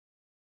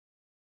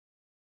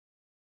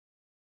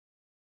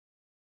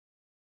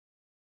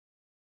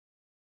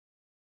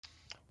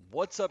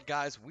What's up,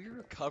 guys?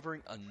 We're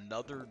covering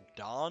another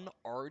Don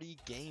Artie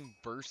game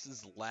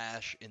versus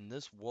LaSh in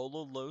this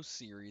Wololo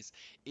series.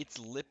 It's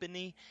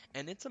Lipany,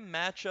 and it's a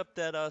matchup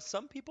that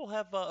some people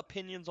have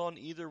opinions on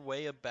either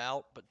way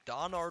about, but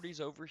Don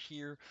Artie's over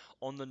here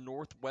on the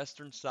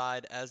northwestern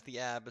side as the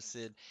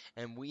Abbasid,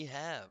 and we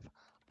have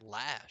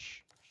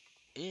LaSh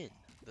in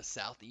the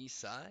southeast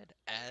side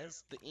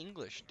as the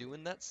English,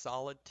 doing that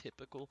solid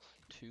typical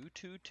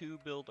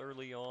 2-2-2 build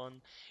early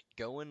on,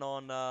 going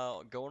on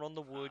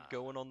the wood,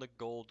 going on the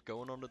gold,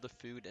 going onto the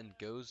food, and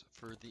goes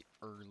for the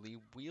early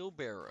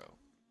wheelbarrow.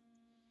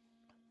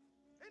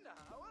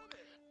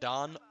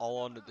 Don all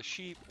onto the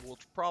sheep. We'll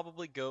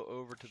probably go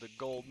over to the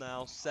gold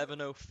now.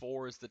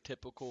 704 is the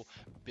typical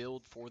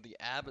build for the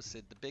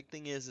Abbasid. The big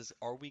thing is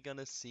are we going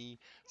to see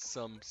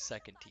some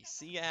second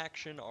TC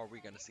action? Are we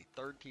going to see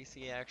third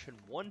TC action?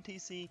 One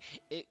TC?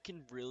 It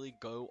can really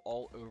go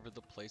all over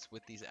the place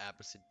with these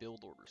Abbasid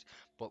build orders.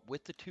 But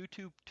with the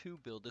 2-2-2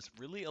 build, this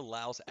really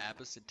allows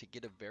Abbasid to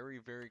get a very,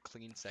 very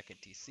clean second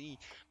TC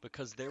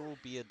because there will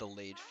be a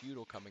delayed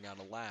feudal coming out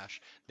of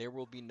LaSh. There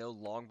will be no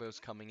longbows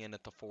coming in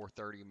at the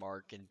 430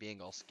 mark and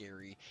being all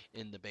scary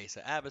in the base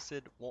of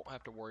Abbasid. Won't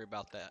have to worry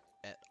about that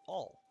at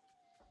all.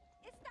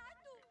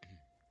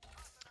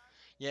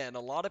 Yeah, and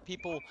a lot of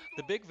people,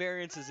 the big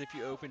variance is if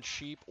you open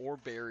sheep or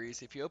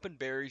berries. If you open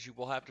berries, you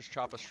will have to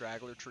chop a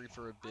straggler tree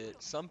for a bit.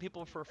 Some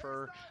people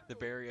prefer the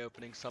berry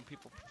opening, some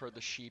people prefer the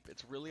sheep.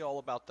 It's really all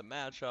about the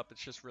matchup.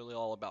 It's just really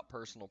all about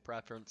personal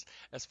preference.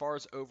 As far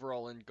as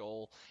overall end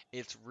goal,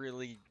 it's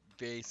really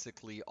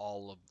basically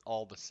all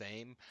the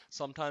same.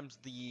 Sometimes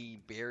the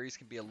berries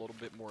can be a little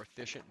bit more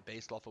efficient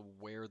based off of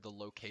where the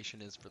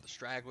location is for the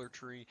straggler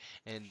tree,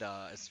 and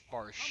as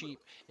far as sheep,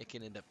 it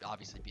can end up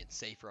obviously being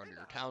safer under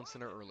your town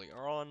center earlier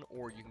on,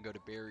 or you can go to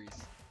berries,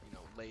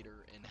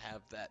 later and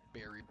have that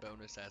berry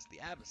bonus as the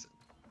Abbasid.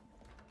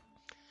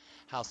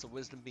 House of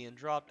Wisdom being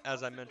dropped,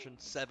 as I mentioned,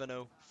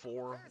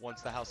 704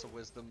 once the House of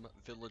Wisdom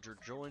villager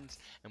joins,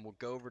 and we'll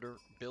go over to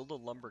build a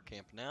lumber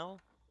camp now.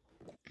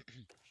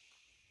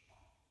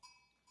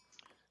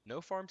 No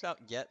farms out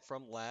yet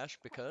from LaSh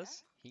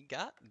because he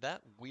got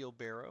that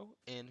wheelbarrow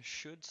and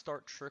should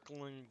start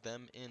trickling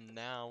them in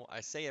now.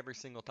 I say every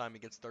single time he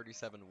gets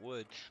 37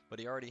 wood, but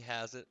he already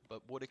has it,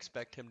 but would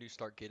expect him to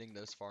start getting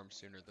those farms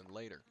sooner than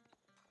later.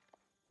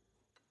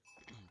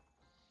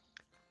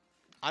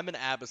 I'm an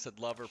Abbasid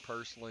lover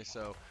personally,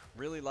 so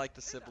really like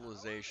the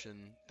civilization.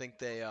 Think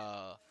they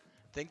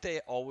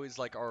always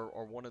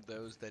are one of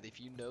those that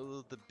if you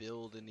know the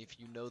build and if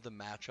you know the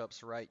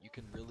matchups right, you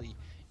can really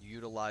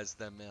utilize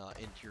them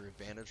into your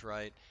advantage,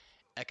 right?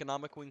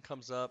 Economic wing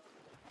comes up.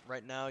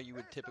 Right now, you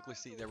would typically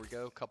see, there we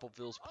go, a couple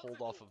vills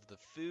pulled off of the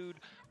food,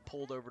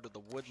 pulled over to the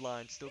wood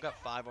line, still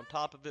got 5 on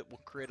top of it,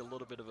 will create a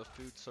little bit of a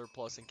food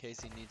surplus in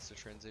case he needs to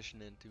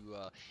transition into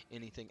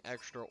anything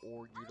extra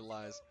or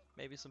utilize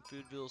maybe some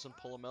food vills and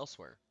pull them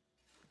elsewhere.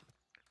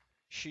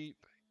 Sheep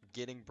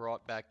getting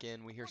brought back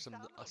in. We hear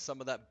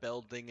some of that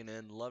bell dinging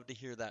in. Love to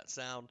hear that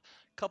sound.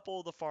 Couple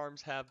of the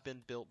farms have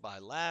been built by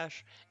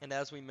LaSh, and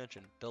as we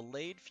mentioned,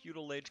 delayed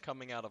feudal age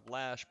coming out of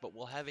LaSh, but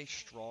we'll have a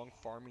strong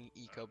farming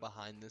eco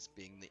behind this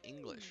being the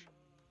English.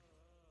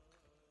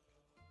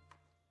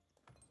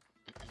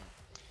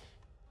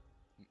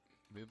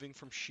 Moving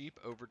from sheep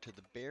over to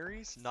the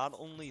berries. Not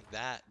only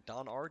that,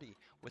 Don Artie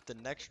with the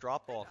next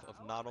drop off of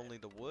not only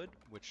the wood,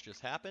 which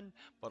just happened,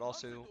 but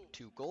also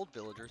 2 gold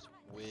villagers,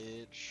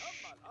 which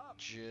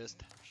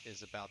just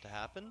is about to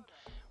happen.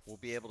 We'll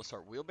be able to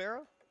start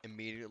wheelbarrow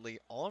immediately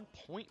on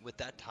point with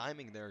that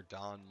timing there,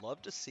 Don.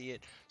 Love to see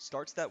it.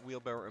 Starts that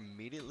wheelbarrow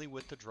immediately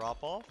with the drop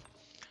off.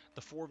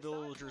 The 4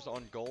 villagers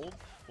on gold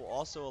will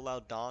also allow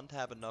Don to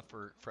have enough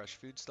for fresh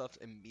foodstuffs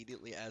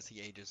immediately as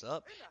he ages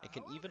up, and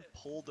can even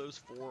pull those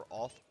 4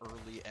 off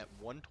early at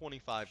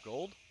 125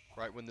 gold,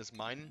 right when this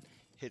mine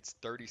hits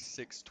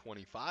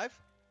 3625,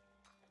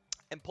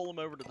 and pull them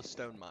over to the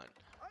stone mine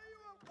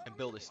and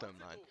build a stone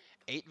mine.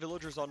 8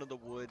 villagers onto the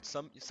wood.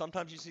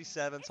 Sometimes you see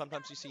 7,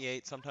 sometimes you see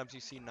 8, sometimes you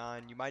see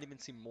 9. You might even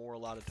see more a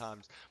lot of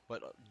times,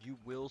 but you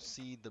will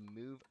see the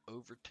move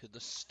over to the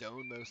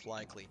stone most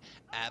likely.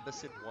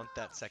 Abbasid want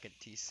that second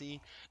TC.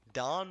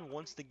 Don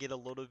wants to get a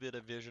little bit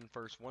of vision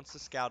first, wants to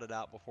scout it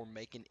out before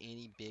making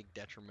any big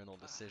detrimental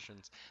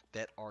decisions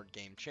that are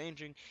game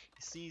changing.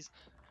 He sees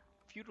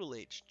feudal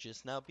age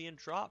just now being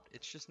dropped.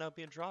 It's just now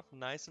being dropped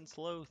nice and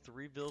slow.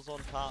 3 vills on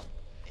top.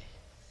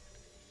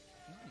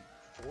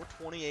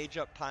 420 age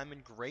up time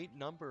and great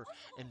number,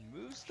 and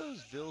moves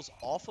those vills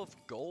off of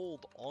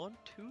gold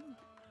onto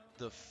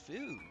the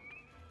food.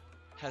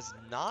 Has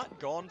not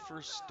gone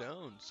for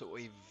stone, so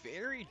a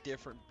very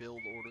different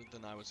build order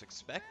than I was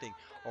expecting.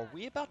 Are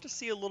we about to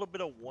see a little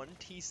bit of 1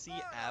 TC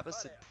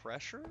Abbasid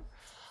pressure?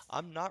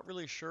 I'm not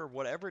really sure.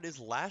 Whatever it is,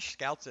 LaSh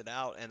scouts it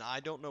out, and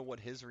I don't know what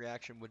his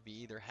reaction would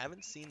be either.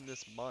 Haven't seen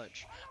this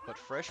much, but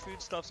fresh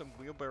foodstuffs and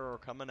wheelbarrow are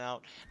coming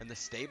out, and the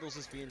stables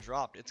is being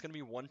dropped. It's going to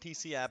be 1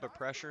 TC Abba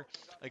pressure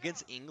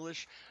against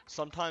English.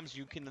 Sometimes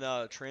you can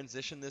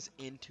transition this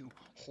into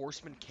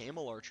Horseman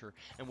Camel Archer,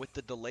 and with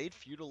the delayed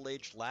feudal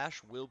age,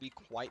 LaSh will be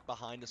quite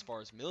behind as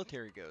far as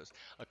military goes.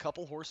 A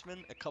couple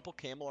Horsemen, a couple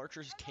Camel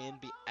Archers can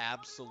be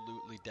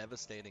absolutely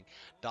devastating.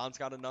 Don's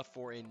got enough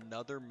for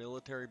another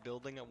military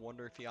building. I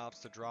wonder if he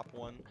opts to drop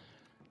one.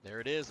 There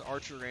it is,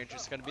 Archer Ranch.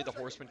 It's going to be the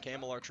Horseman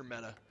Camel Archer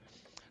meta.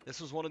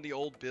 This was one of the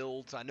old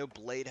builds. I know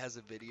Blade has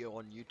a video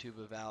on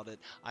YouTube about it.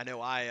 I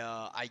know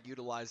I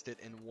utilized it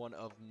in one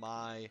of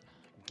my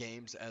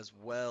games as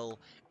well.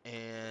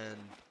 And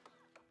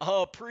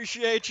oh,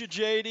 appreciate you,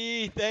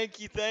 JD. Thank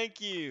you,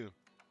 thank you.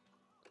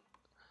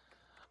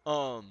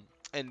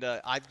 And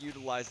I've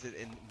utilized it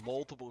in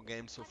multiple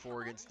games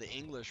before against the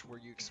English, where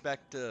you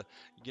expect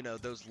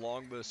those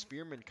longbow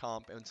spearmen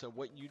comp. And so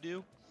what you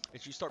do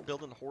is you start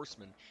building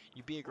horsemen.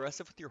 You be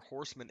aggressive with your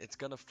horsemen. It's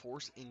gonna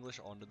force English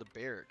onto the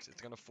barracks.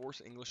 It's gonna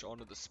force English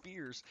onto the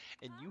spears,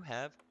 and you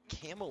have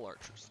camel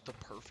archers, the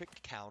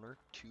perfect counter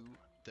to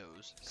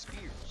those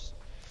spears.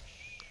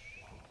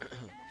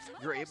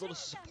 You're able to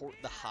support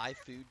the high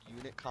food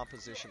unit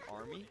composition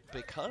army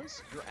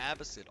because you're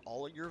Abbasid.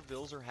 All of your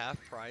vills are half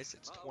price.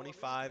 It's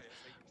 25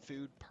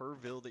 food per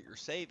vill that you're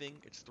saving.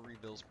 It's 3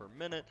 vills per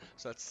minute,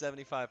 so that's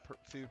 75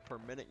 food per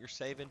minute you're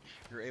saving.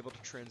 You're able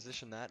to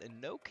transition that,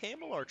 and no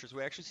camel archers.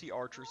 We actually see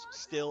archers,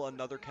 still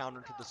another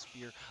counter to the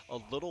spear, a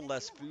little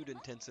less food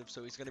intensive,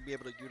 so he's going to be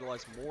able to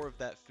utilize more of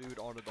that food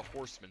onto the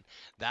horsemen.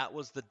 That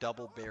was the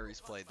double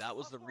berries play. That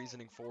was the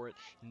reasoning for it.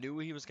 Knew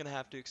he was going to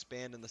have to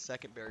expand, and the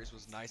second berries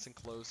was nice and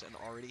close and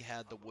already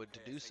had the wood to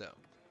do so.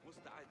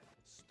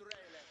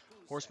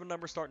 Horseman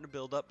numbers starting to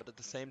build up, but at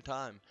the same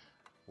time,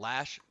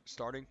 LaSh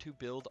starting to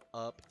build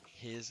up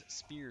his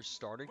spears,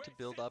 starting to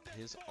build up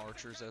his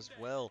archers as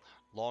well.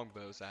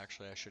 Longbows,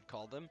 actually, I should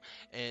call them.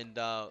 And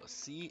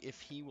see if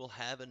he will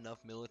have enough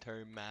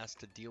military mass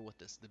to deal with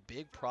this. The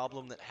big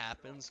problem that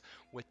happens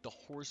with the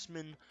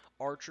horsemen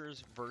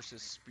archers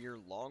versus spear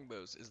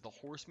longbows is the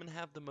horsemen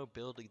have the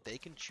mobility. They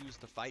can choose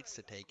the fights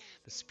to take.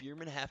 The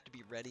spearmen have to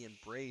be ready and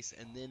brace,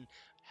 and then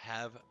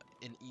have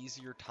an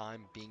easier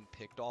time being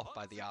picked off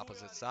by the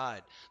opposite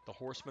side. The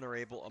horsemen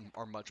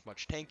are much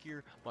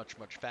tankier, much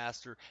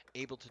faster,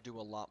 able to do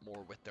a lot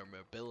more with their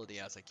mobility,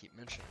 as I keep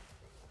mentioning.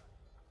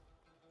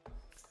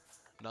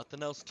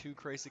 Nothing else too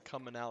crazy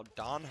coming out.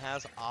 Don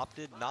has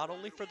opted not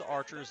only for the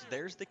archers,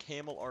 there's the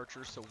camel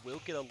archer, so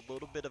we'll get a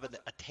little bit of a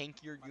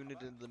tankier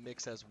unit into the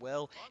mix as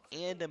well,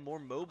 and a more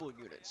mobile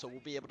unit, so we'll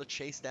be able to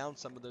chase down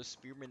some of those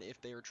spearmen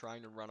if they are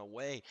trying to run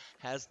away.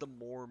 Has the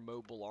more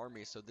mobile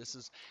army, so this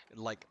is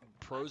like,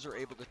 pros are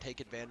able to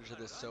take advantage of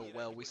this so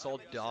well. We saw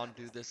Don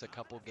do this a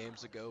couple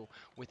games ago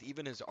with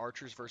even his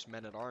archers versus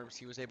men-at-arms.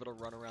 He was able to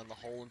run around the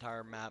whole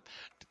entire map,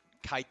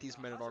 kite these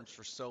men-at-arms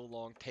for so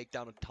long, take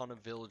down a ton of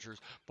villagers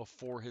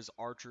before his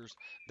archers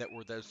that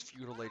were those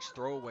feudal age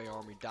throwaway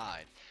army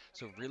died.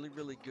 So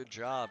really good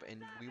job,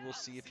 and we will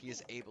see if he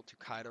is able to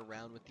kite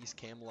around with these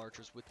camel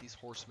archers, with these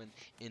horsemen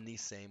in the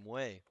same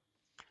way.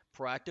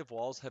 Proactive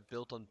walls have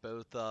built on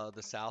both the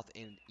south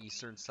and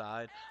eastern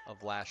side of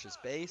LaSh's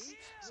base,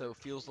 so it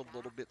feels a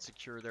little bit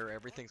secure there.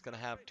 Everything's going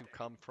to have to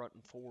come front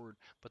and forward,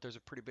 but there's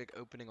a pretty big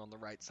opening on the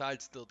right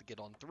side still to get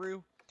on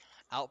through.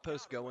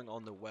 Outpost going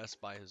on the west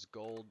by his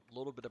gold, a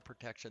little bit of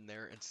protection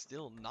there, and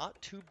still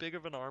not too big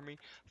of an army.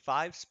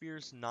 5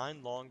 spears,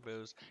 9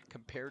 longbows,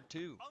 compared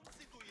to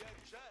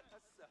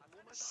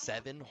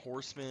 7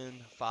 horsemen,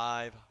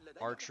 5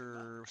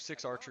 archer,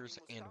 6 archers,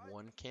 and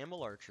 1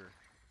 camel archer.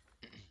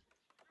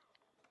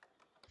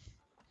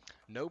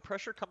 No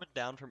pressure coming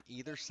down from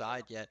either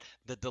side yet.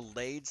 The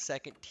delayed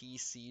second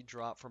TC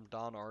drop from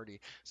Don Artie.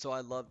 So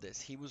I love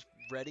this. He was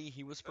ready.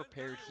 He was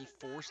prepared. He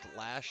forced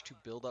LaSh to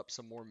build up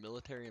some more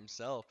military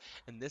himself.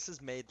 And this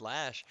has made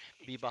LaSh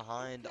be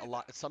behind a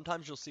lot.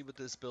 Sometimes you'll see with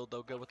this build,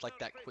 they'll go with like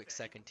that quick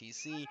second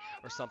TC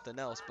or something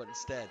else. But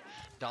instead,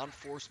 Don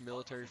forced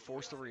military,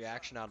 forced a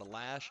reaction out of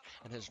LaSh,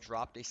 and has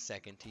dropped a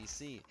second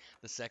TC.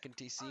 The second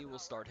TC will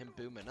start him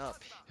booming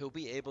up. He'll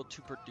be able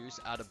to produce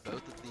out of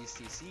both of these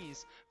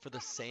TCs for the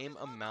same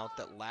amount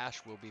that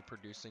LaSh will be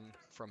producing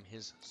from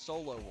his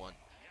solo one.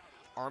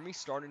 Army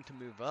starting to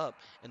move up,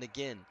 and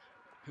again,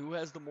 who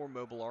has the more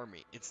mobile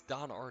army? It's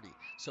Don Artie.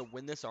 So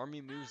when this army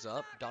moves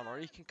up, Don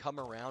Artie can come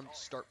around,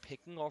 start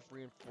picking off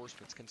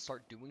reinforcements, can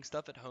start doing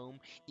stuff at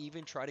home,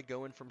 even try to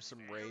go in from some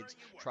raids,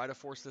 try to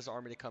force this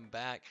army to come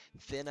back,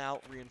 thin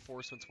out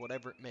reinforcements,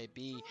 whatever it may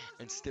be,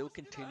 and still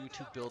continue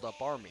to build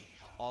up army.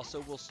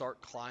 Also, will start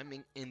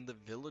climbing in the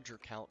villager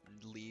count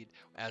lead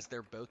as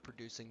they're both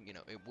producing,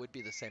 it would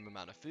be the same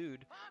amount of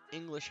food.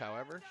 English,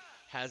 however,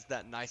 has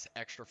that nice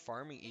extra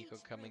farming eco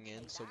coming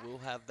in, so we'll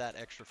have that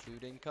extra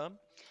food income.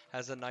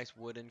 Has a nice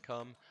wood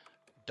income.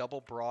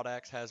 Double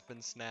broadaxe has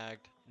been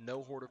snagged.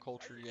 No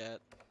horticulture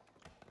yet.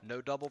 No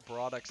double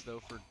broadaxe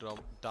though for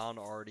Don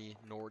Artie,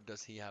 nor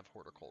does he have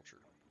horticulture.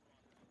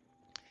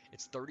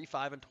 It's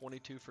 35 and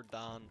 22 for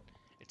Don,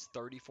 It's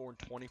 34 and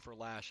 20 for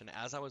LaSh. And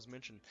as I was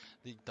mentioning,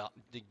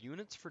 the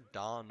units for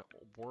Don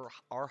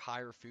are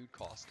higher food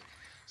costing.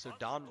 So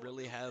Don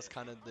really has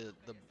kind of the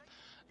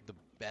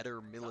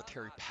better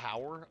military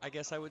power, I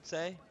guess I would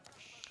say.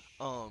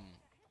 Um,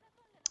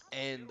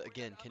 and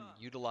again, can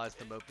utilize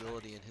the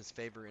mobility in his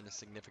favor in a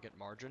significant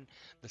margin.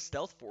 The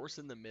stealth force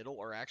in the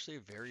middle are actually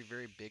a very,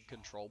 very big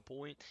control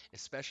point,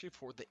 especially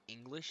for the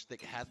English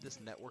that have this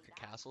network of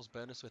castles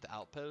bonus with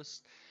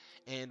outposts,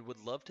 and would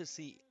love to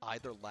see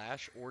either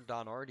LaSh or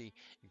Don Artie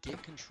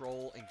get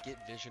control and get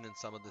vision in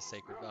some of the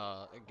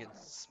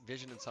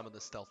vision in some of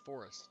the stealth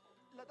forest.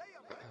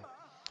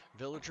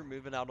 Villager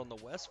moving out on the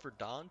west for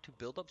Don to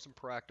build up some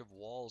proactive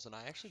walls, and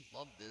I actually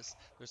love this.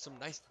 There's some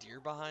nice deer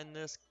behind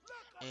this,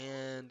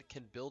 and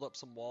can build up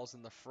some walls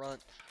in the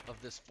front of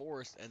this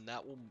forest, and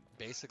that will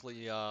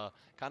basically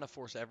kind of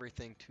force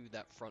everything to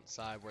that front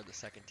side where the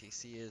second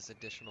TC is,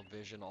 additional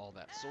vision, all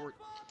that sort.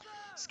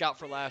 Scout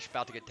for LaSh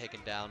about to get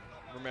taken down.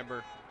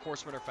 Remember,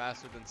 horsemen are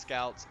faster than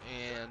scouts,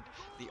 and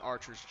the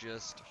archers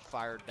just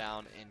fired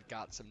down and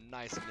got some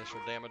nice initial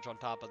damage on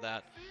top of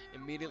that.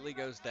 Immediately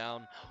goes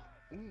down.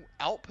 Ooh,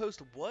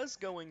 outpost was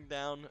going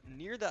down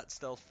near that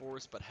stealth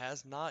forest, but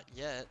has not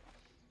yet.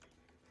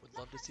 Would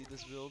love to see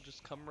this village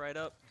just come right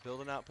up,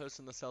 build an outpost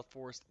in the stealth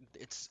forest.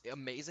 It's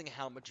amazing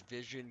how much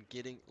vision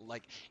getting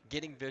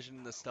vision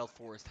in the stealth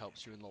forest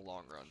helps you in the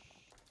long run.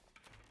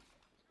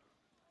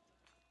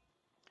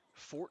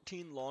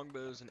 14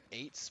 longbows and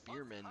 8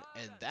 spearmen,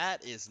 and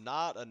that is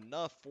not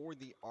enough for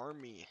the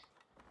army.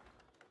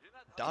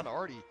 Don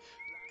Artie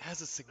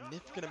has a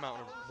significant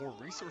amount of more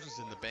resources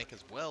in the bank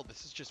as well.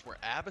 This is just where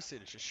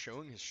Abbasid is just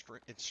showing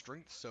its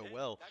strength so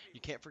well.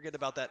 You can't forget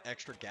about that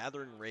extra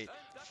gathering rate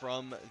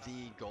from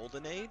the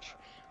Golden Age.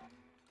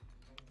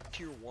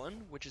 Tier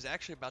 1, which is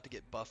actually about to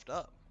get buffed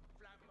up.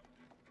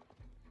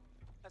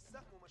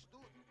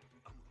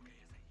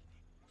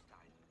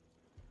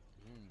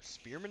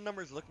 Spearman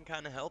number is looking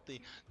kind of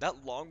healthy.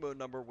 That longbow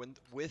number,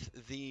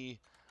 with the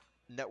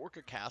network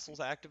of castles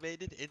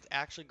activated, it's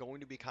actually going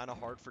to be kind of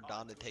hard for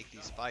Don to take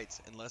these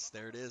fights, unless,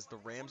 there it is, the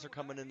Rams are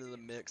coming into the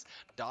mix.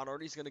 Don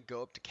Artie's going to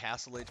go up to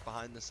Castle Age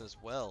behind this as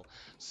well.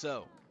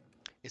 So,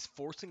 is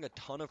forcing a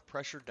ton of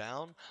pressure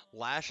down.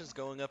 LaSh is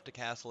going up to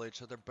Castle Age,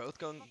 so they're both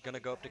going to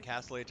go up to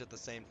Castle Age at the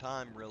same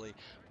time, really.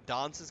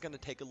 Don's is going to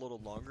take a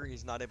little longer.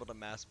 He's not able to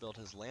mass build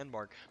his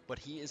landmark, but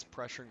he is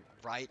pressuring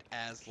right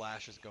as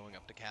LaSh is going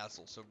up to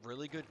Castle. So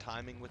really good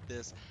timing with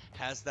this.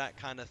 Has that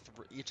kind of,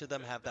 each of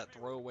them have that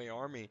throwaway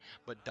army,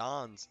 but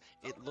Don's,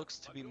 it looks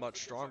to be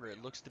much stronger.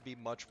 It looks to be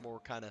much more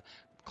kind of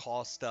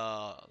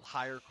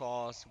higher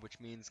cost, which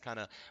means kind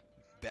of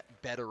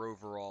better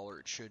overall, or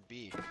it should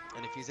be.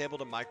 And if he's able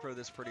to micro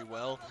this pretty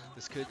well,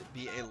 this could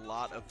be a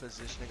lot of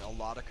positioning, a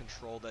lot of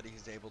control that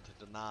he's able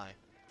to deny.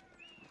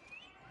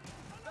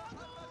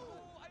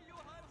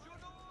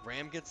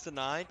 Ram gets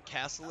denied.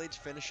 Castle Age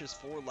finishes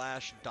for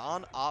LaSh.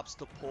 Don opts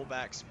to pull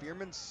back.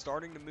 Spearman's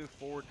starting to move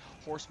forward.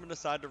 Horsemen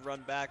decide to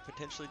run back,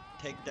 potentially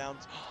take down.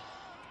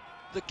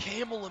 The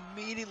camel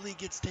immediately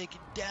gets taken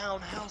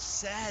down. How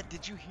sad.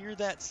 Did you hear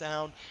that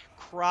sound?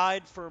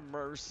 Cried for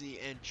mercy,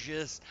 and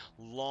just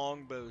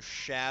longbow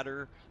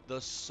shatter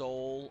the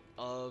soul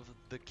of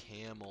the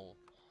camel.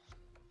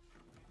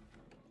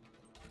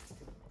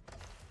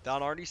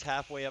 Don Artie's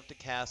halfway up to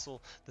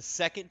Castle. The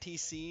second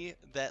TC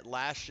that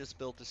LaSh just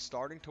built is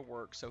starting to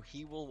work, so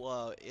he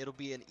will, it'll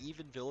be an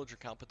even villager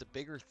count, but the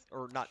bigger,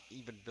 or not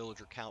even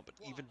villager count, but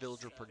even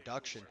villager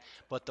production.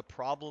 But the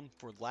problem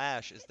for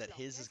LaSh is that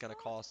his is going to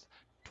cost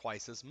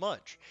twice as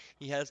much.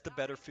 He has the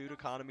better food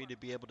economy to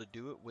be able to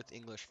do it with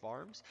English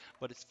farms,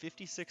 but it's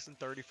 56 and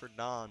 30 for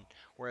Don,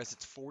 whereas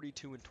it's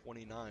 42 and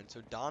 29. So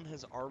Don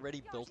has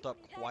already built up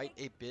quite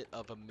a bit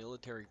of a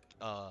military,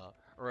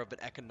 or of an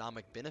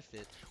economic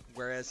benefit,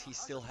 whereas he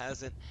still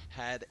hasn't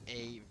had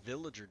a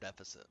villager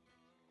deficit.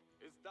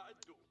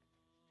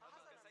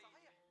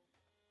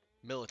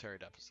 Military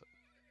deficit.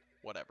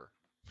 Whatever.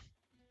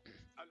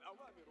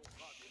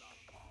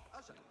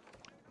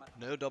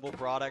 No double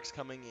Broadax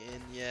coming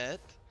in yet.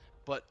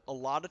 But a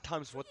lot of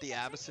times what the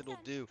Abbasid will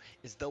do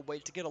is they'll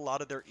wait to get a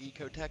lot of their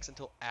eco techs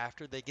until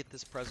after they get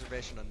this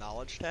preservation of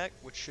knowledge tech,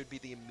 which should be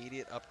the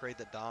immediate upgrade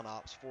that Don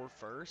opts for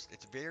first.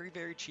 It's very,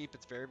 very cheap.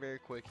 It's very, very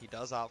quick. He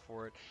does opt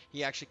for it.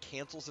 He actually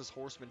cancels his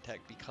horseman tech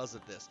because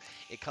of this.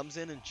 It comes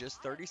in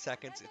just 30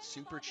 seconds. It's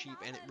super cheap,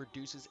 and it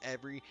reduces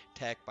every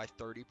tech by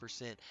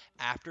 30%.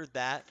 After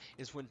that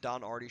is when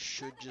Don Artie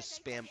should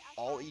just spam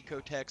all eco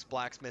techs,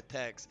 blacksmith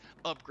techs,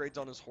 upgrades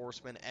on his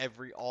horseman,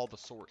 all the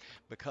sort,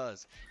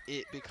 because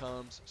it becomes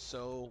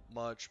so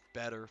much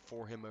better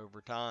for him over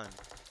time.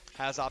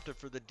 has opted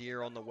for the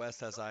deer on the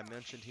west, as I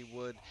mentioned he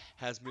would,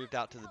 has moved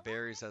out to the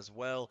berries as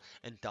well,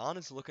 and Don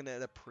is looking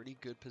at a pretty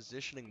good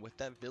positioning with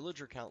that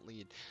villager count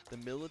lead. The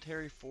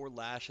military for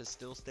LaSh has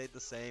still stayed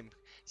the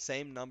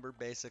same number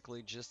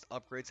basically, just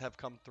upgrades have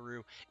come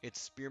through. It's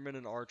spearmen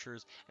and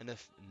archers, and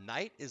if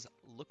Knight is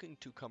looking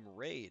to come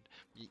raid,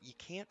 you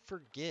can't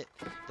forget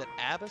that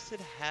Abbasid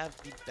have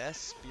the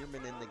best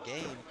spearmen in the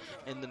game,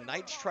 and the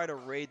Knights try to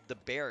raid the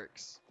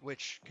barracks,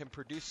 which can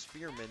produce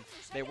spearmen.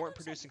 They weren't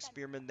producing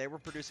spearmen, they were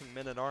producing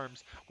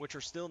men-at-arms, which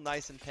are still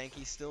nice and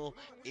tanky, still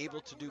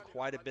able to do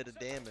quite a bit of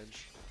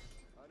damage.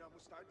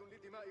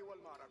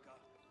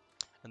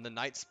 And the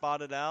Knight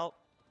spotted out,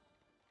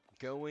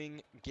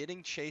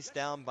 getting chased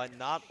down by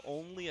not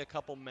only a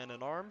couple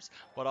men-at-arms,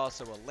 but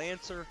also a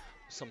lancer,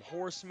 some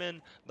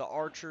horsemen, the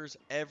archers,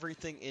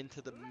 everything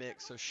into the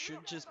mix. So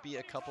should just be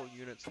a couple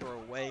units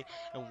thrown away.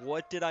 And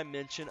what did I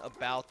mention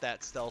about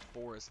that stealth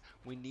forest?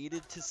 We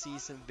needed to see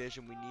some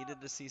vision. We needed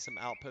to see some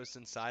outposts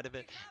inside of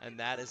it. And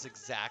that is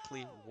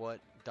exactly what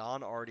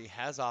Don Artie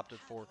has opted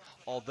for.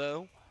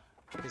 Although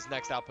his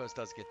next outpost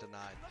does get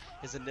denied.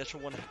 His initial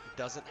one he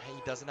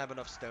doesn't have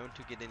enough stone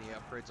to get any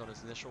upgrades on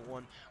his initial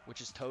one,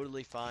 which is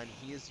totally fine.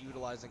 He is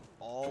utilizing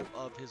all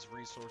of his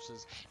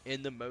resources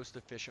in the most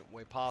efficient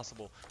way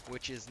possible,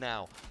 which is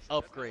now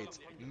upgrades,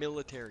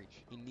 military.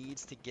 He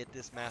needs to get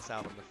this mass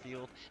out on the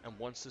field and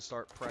wants to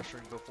start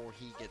pressuring before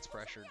he gets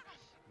pressured.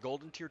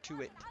 Golden tier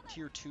 2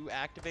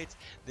 activates.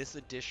 This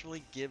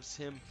additionally gives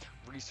him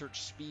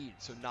research speed.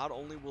 So not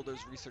only will those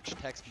research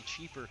techs be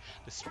cheaper,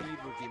 the speed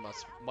will be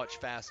much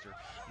faster.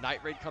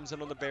 Night Raid comes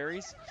in on the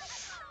berries.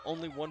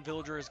 Only one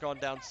villager has gone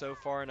down so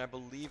far, and I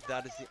believe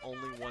that is the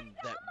only one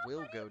that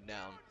will go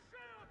down.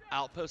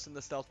 Outpost in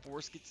the stealth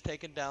forest gets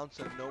taken down,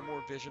 so no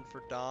more vision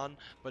for Don,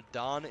 but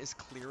Don is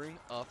clearing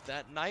up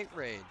that Night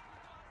Raid.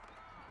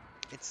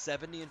 It's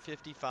 70 and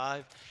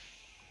 55.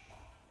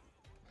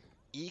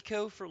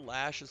 Eco for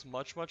LaSh is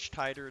much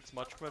tighter, it's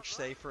much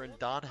safer, and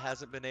Don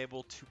hasn't been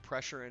able to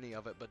pressure any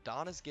of it, but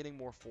Don is getting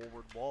more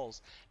forward walls.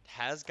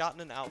 Has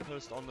gotten an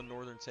outpost on the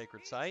northern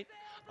sacred site.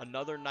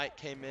 Another knight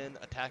came in,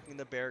 attacking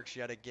the barracks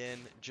yet again,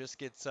 just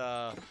gets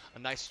a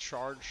nice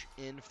charge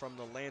in from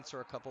the lancer,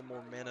 a couple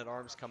more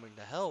men-at-arms coming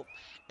to help,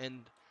 and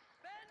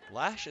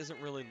LaSh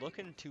isn't really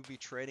looking to be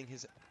trading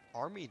his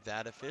army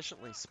that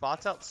efficiently.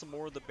 Spots out some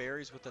more of the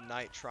berries with the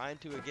knight, trying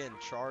to again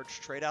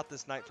trade out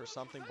this knight for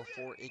something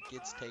before it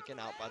gets taken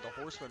out by the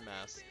horseman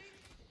mass.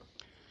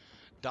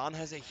 Don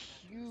has a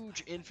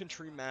huge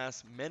infantry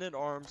mass,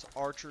 men-at-arms,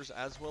 archers,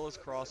 as well as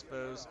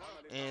crossbows,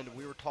 and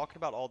we were talking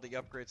about all the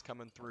upgrades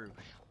coming through.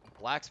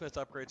 Blacksmith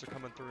upgrades are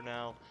coming through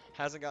now.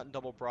 Hasn't gotten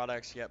double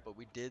broadaxe yet, but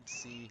we did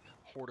see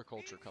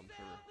horticulture come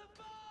through.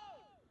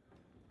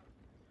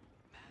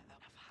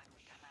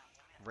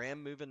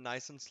 Ram moving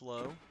nice and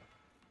slow.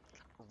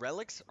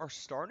 Relics are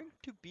starting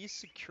to be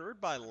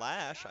secured by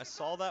LaSh. I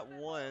saw that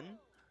one.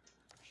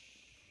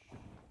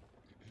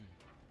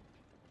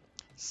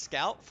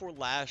 Scout for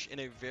LaSh in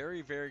a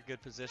very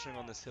good position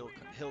on this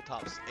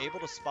hilltops. Able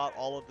to spot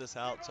all of this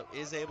out, so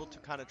is able to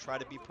kind of try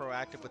to be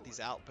proactive with these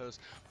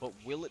outposts. But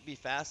will it be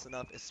fast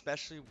enough,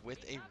 especially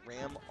with a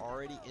ram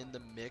already in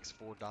the mix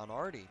for Don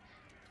Artie?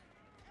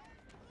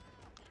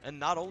 And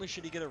not only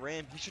should he get a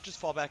ram, he should just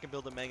fall back and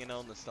build a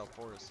mangonel in the stealth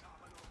forest.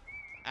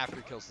 After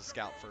he kills the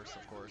scout first,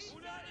 of course.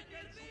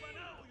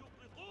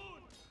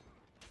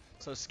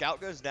 So scout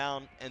goes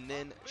down and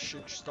then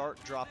should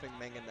start dropping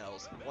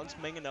mangonels. Once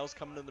mangonels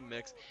come into the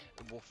mix,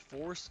 it will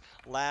force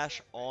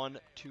LaSh on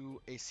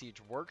to a siege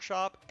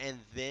workshop and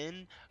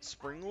then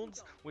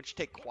springalds, which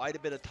take quite a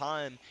bit of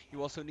time.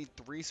 You also need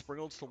 3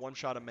 springalds to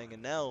one-shot a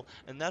mangonel,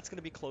 and that's going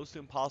to be close to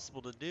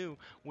impossible to do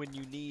when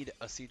you need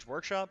a siege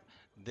workshop,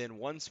 then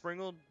 1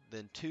 springald,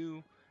 then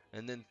 2,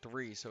 and then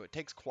 3. So it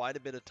takes quite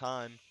a bit of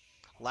time.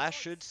 LaSh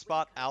should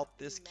spot out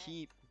this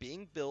keep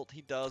being built.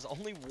 He does.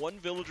 Only 1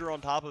 villager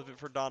on top of it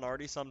for Don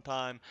Artie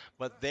sometime,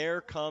 but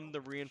there come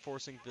the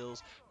reinforcing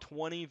vills.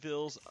 20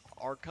 vills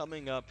are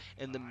coming up,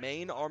 and the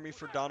main army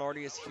for Don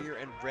Artie is here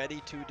and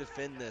ready to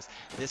defend this.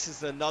 This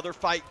is another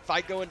fight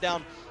going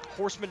down.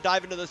 Horsemen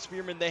dive into the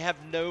spearmen. They have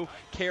no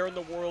care in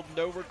the world,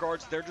 no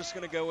regards. They're just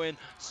going to go in,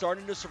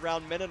 starting to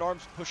surround.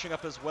 Men-at-arms pushing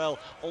up as well.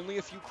 Only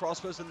a few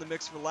crossbows in the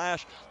mix for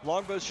LaSh.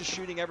 Longbows just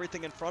shooting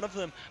everything in front of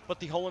them, but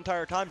the whole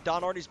entire time,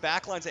 Don Artie's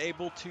backline's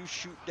able to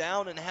shoot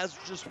down and has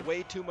just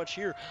way too much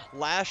here.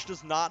 LaSh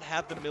does not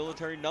have the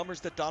military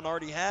numbers that Don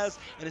Artie has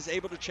and is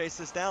able to chase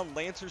this down.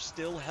 Lancer's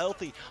still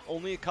healthy.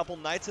 Only a couple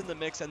knights in the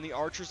mix, and the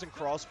archers and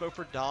crossbow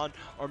for Don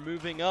are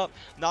moving up.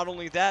 Not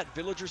only that,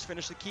 villagers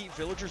finish the keep.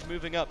 Villagers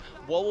moving up.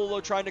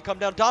 Wololo trying to come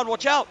down. Don,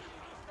 watch out!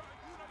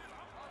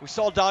 We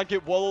saw Don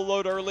get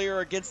Wololo'd earlier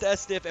against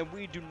Estiff, and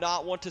we do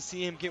not want to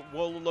see him get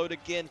Wololo'd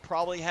again.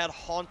 Probably had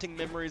haunting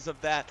memories of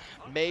that.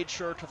 Made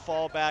sure to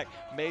fall back.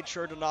 Made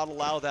sure to not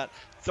allow that.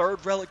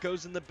 3rd relic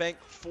goes in the bank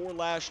for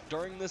LaSh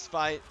during this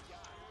fight.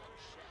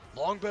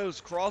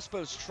 Longbows,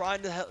 crossbows,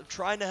 trying to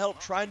help,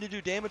 trying to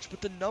do damage,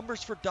 but the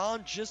numbers for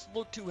Don just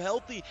look too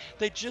healthy.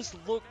 They just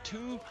look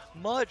too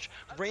much.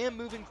 Ram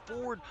moving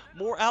forward,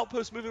 more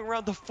outposts moving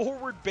around. The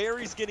forward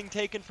berries getting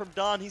taken from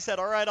Don. He said,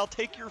 all right, I'll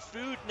take your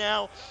food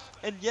now.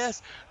 And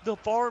yes, the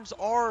farms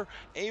are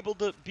able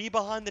to be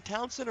behind the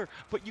town center,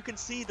 but you can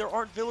see there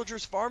aren't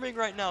villagers farming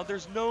right now.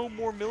 There's no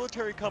more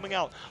military coming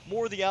out.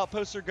 More of the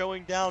outposts are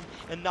going down,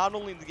 and not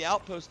only the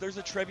outposts, there's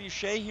a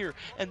trebuchet here,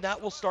 and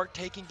that will start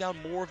taking down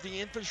more of the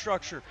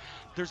infrastructure.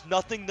 There's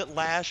nothing that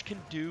LaSh can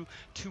do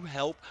to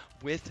help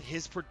with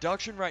his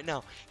production right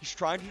now. He's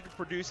trying to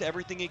produce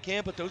everything he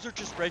can, but those are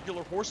just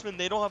regular horsemen.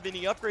 They don't have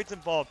any upgrades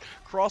involved.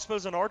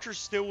 Crossbows and archers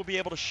still will be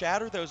able to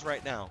shatter those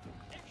right now.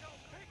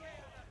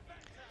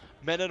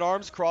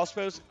 Men-at-arms,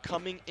 crossbows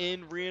coming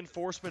in,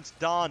 reinforcements.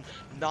 Don,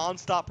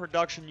 non-stop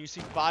production. You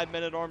see 5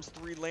 men-at-arms,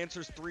 3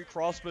 lancers, 3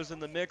 crossbows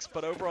in the mix.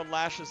 But over on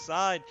LaSh's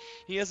side,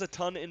 he has a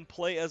ton in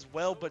play as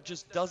well, but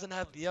just doesn't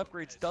have the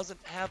upgrades, doesn't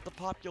have the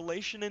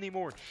population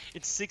anymore.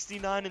 It's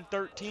 69 and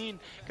 13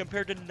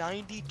 compared to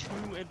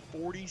 92 and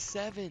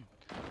 47.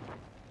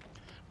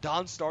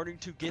 Don's starting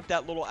to get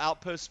that little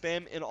outpost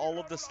spam in all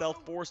of the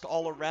stealth forest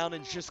all around,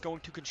 and just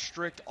going to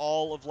constrict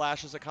all of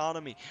LaSh's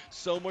economy.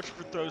 So much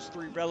for those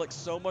 3 relics,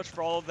 so much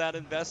for all of that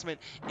investment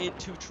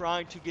into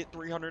trying to get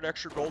 300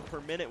 extra gold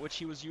per minute, which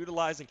he was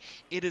utilizing.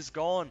 It is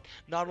gone.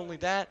 Not only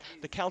that,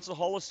 the council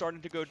hall is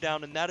starting to go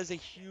down, and that is a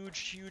huge,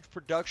 huge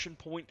production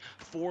point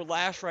for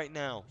LaSh right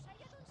now.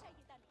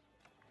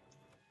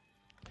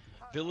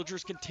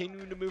 Villagers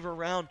continuing to move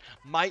around,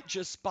 might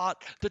just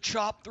spot the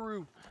chop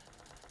through.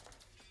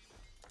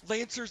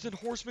 Lancers and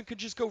horsemen could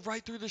just go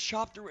right through the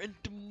chop through and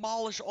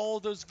demolish all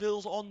of those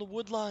vills on the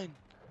wood line.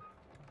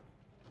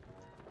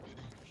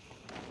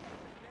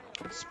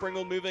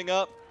 Springle moving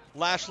up.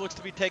 LaSh looks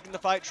to be taking the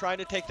fight, trying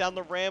to take down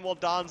the ram while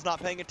Don's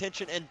not paying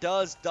attention, and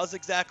does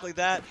exactly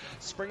that.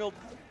 Springle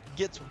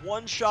gets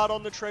 1 shot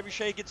on the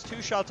trebuchet, gets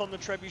 2 shots on the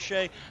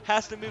trebuchet,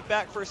 has to move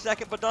back for a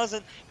second, but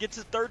doesn't. Gets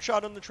a 3rd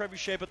shot on the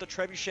trebuchet, but the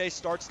trebuchet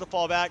starts to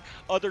fall back.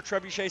 Other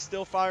trebuchet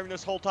still firing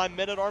this whole time.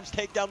 Men-at-arms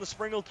take down the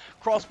Springle.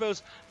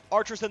 Crossbows,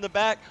 archers in the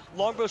back.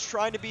 Longbows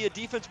trying to be a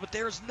defense, but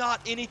there's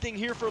not anything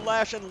here for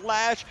LaSh, and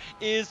LaSh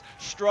is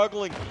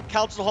struggling.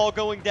 Council hall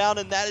going down,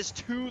 and that is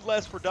 2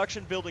 less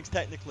production buildings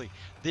technically.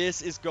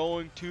 This is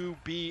going to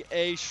be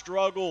a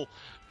struggle.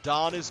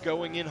 Don is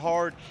going in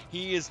hard.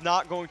 He is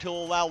not going to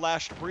allow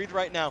LaSh to breathe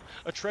right now.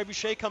 A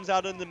trebuchet comes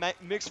out in the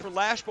mix for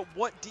LaSh, but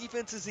what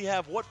defense does he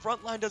have? What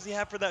front line does he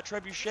have for that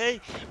trebuchet?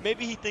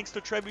 Maybe he thinks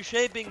the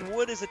trebuchet being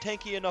wood is a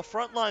tanky enough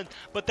front line,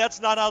 but that's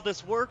not how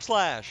this works,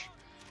 LaSh.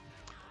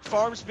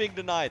 Farms being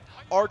denied.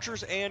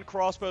 Archers and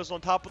crossbows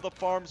on top of the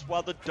farms,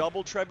 while the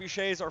double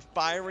trebuchets are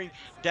firing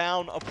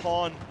down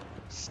upon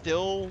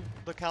still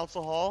the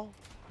council hall.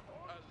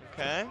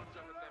 Okay.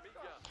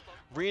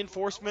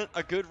 Reinforcement,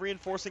 a good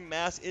reinforcing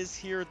mass is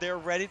here. They're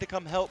ready to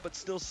come help, but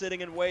still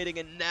sitting and waiting.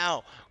 And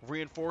now,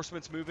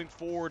 reinforcements moving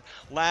forward.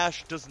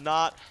 LaSh does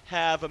not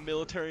have a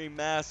military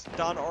mass.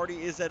 Don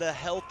Artie is at a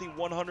healthy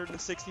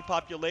 160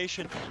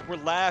 population, where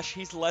LaSh,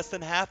 he's less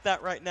than half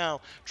that right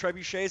now.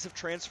 Trebuchets have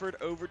transferred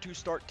over to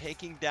start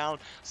taking down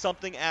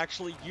something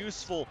actually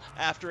useful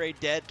after a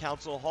dead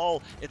council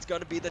hall. It's going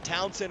to be the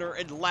town center,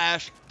 and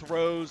LaSh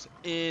throws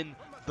in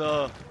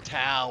the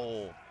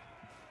towel.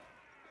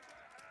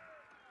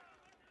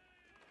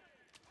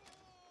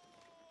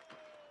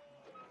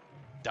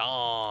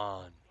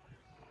 Don.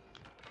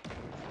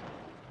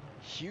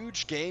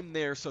 Huge game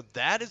there. So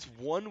that is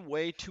one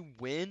way to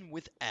win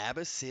with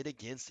Abbasid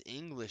against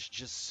English.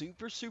 Just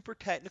super, super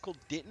technical.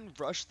 Didn't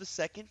rush the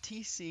second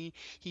TC.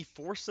 He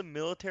forced some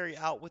military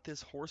out with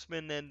his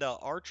horsemen and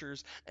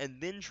archers,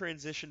 and then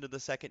transitioned to the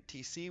second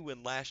TC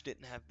when LaSh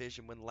didn't have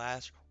vision, when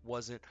LaSh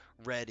wasn't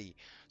ready.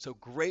 So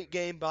great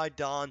game by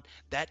Don.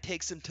 That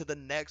takes him to the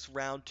next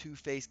round to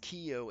face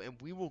Keo, and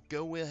we will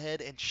go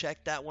ahead and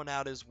check that one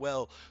out as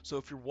well. So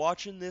if you're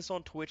watching this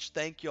on Twitch,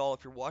 thank y'all.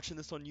 If you're watching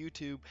this on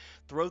YouTube,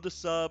 throw the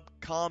sub,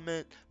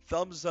 comment,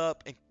 thumbs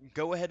up, and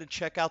go ahead and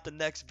check out the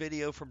next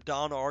video from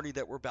Don Artie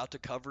that we're about to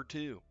cover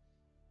too.